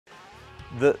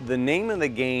The name of the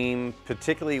game,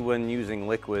 particularly when using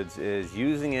liquids, is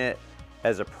using it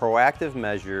as a proactive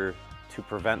measure to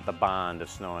prevent the bond of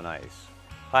snow and ice.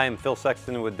 Hi, I'm Phil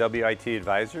Sexton with WIT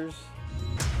Advisors.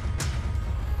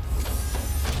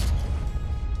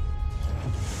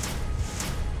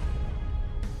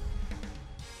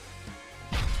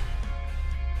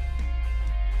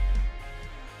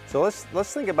 So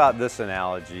let's think about this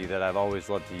analogy that I've always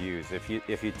loved to use. If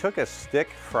you took a stick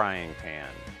frying pan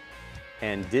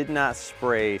and did not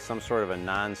spray some sort of a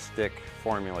non-stick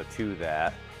formula to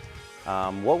that,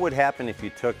 what would happen if you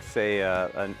took, say,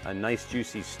 a nice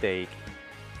juicy steak,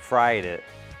 fried it,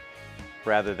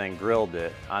 rather than grilled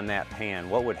it on that pan?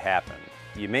 What would happen?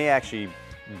 You may actually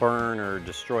burn or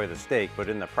destroy the steak, but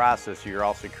in the process you're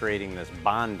also creating this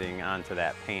bonding onto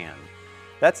that pan.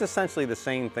 That's essentially the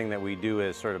same thing that we do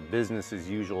as sort of business as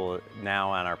usual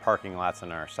now on our parking lots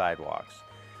and our sidewalks.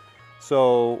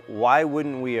 So why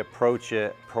wouldn't we approach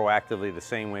it proactively the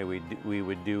same way we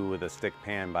would do with a stick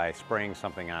pan by spraying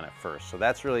something on it first? So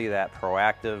that's really that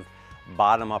proactive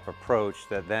bottom-up approach.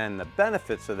 That then the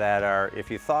benefits of that are, if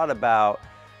you thought about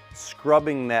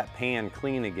scrubbing that pan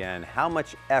clean again, how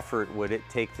much effort would it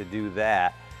take to do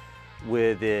that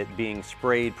with it being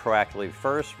sprayed proactively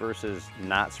first versus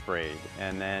not sprayed?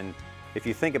 And then if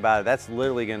you think about it, that's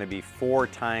literally going to be 4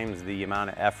 times the amount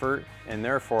of effort, and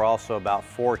therefore also about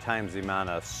 4 times the amount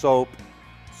of soap,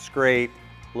 scrape,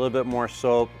 a little bit more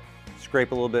soap,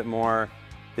 scrape a little bit more.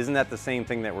 Isn't that the same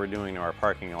thing that we're doing to our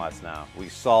parking lots now? We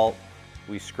salt,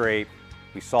 we scrape,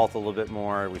 we salt a little bit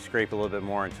more, we scrape a little bit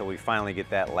more until we finally get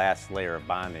that last layer of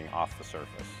bonding off the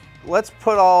surface. Let's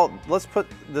put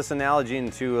this analogy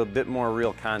into a bit more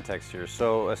real context here.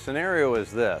 So a scenario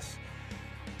is this.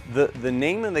 The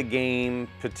name of the game,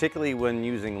 particularly when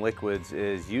using liquids,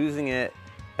 is using it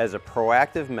as a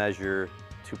proactive measure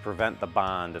to prevent the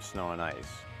bond of snow and ice.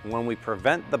 When we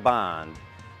prevent the bond,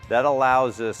 that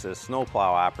allows us as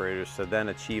snowplow operators to then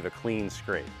achieve a clean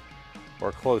scrape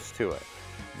or close to it.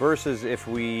 Versus if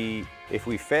we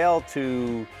fail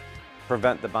to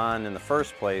prevent the bond in the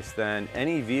first place, then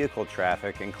any vehicle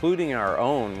traffic, including our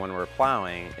own when we're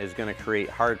plowing, is going to create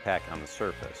hard pack on the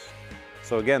surface.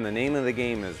 So again, the name of the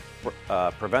game is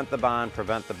prevent the bond,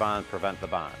 prevent the bond, prevent the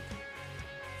bond.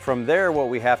 From there, what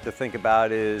we have to think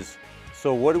about is,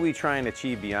 so what are we trying to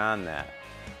achieve beyond that?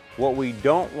 What we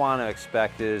don't want to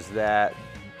expect is that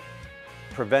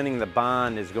preventing the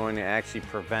bond is going to actually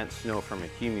prevent snow from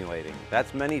accumulating.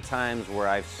 That's many times where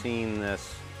I've seen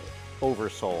this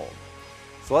oversold.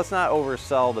 So let's not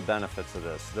oversell the benefits of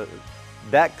this.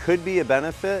 That could be a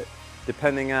benefit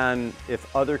depending on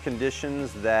if other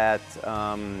conditions that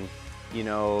you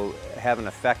know, have an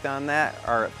effect on that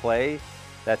are at play.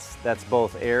 That's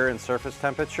both air and surface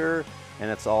temperature,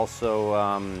 and it's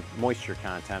also moisture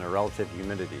content or relative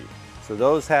humidity. So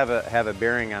those have a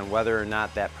bearing on whether or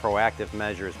not that proactive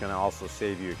measure is going to also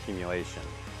save you accumulation.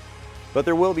 But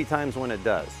there will be times when it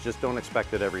does. Just don't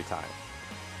expect it every time.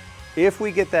 If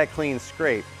we get that clean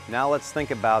scrape, now let's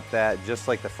think about that just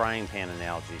like the frying pan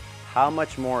analogy. How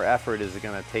much more effort is it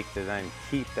going to take to then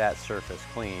keep that surface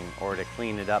clean or to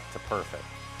clean it up to perfect?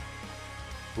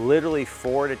 Literally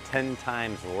 4 to 10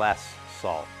 times less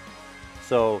salt.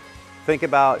 So think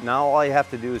about, now all you have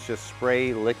to do is just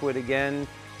spray liquid again.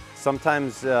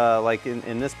 Sometimes, like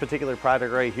in this particular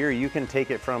product right here, you can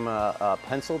take it from a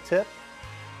pencil tip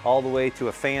all the way to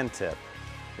a fan tip.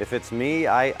 If it's me,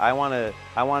 I want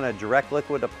to direct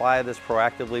liquid apply this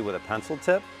proactively with a pencil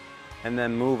tip, and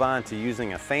then move on to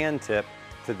using a fan tip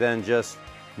to then just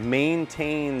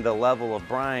maintain the level of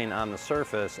brine on the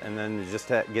surface, and then just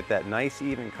get that nice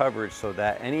even coverage so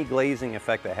that any glazing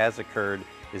effect that has occurred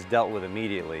is dealt with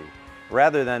immediately.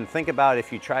 Rather than think about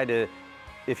if you try to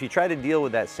deal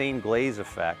with that same glaze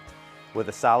effect with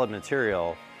a solid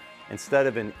material, instead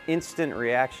of an instant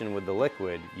reaction with the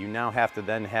liquid, you now have to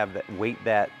then wait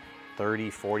that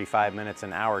 30, 45 minutes,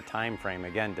 an hour time frame,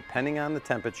 again, depending on the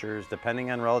temperatures,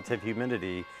 depending on relative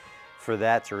humidity, for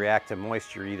that to react to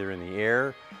moisture either in the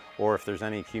air or if there's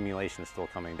any accumulation still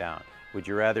coming down. Would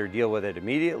you rather deal with it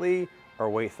immediately or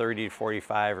wait 30 to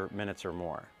 45 minutes or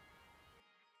more?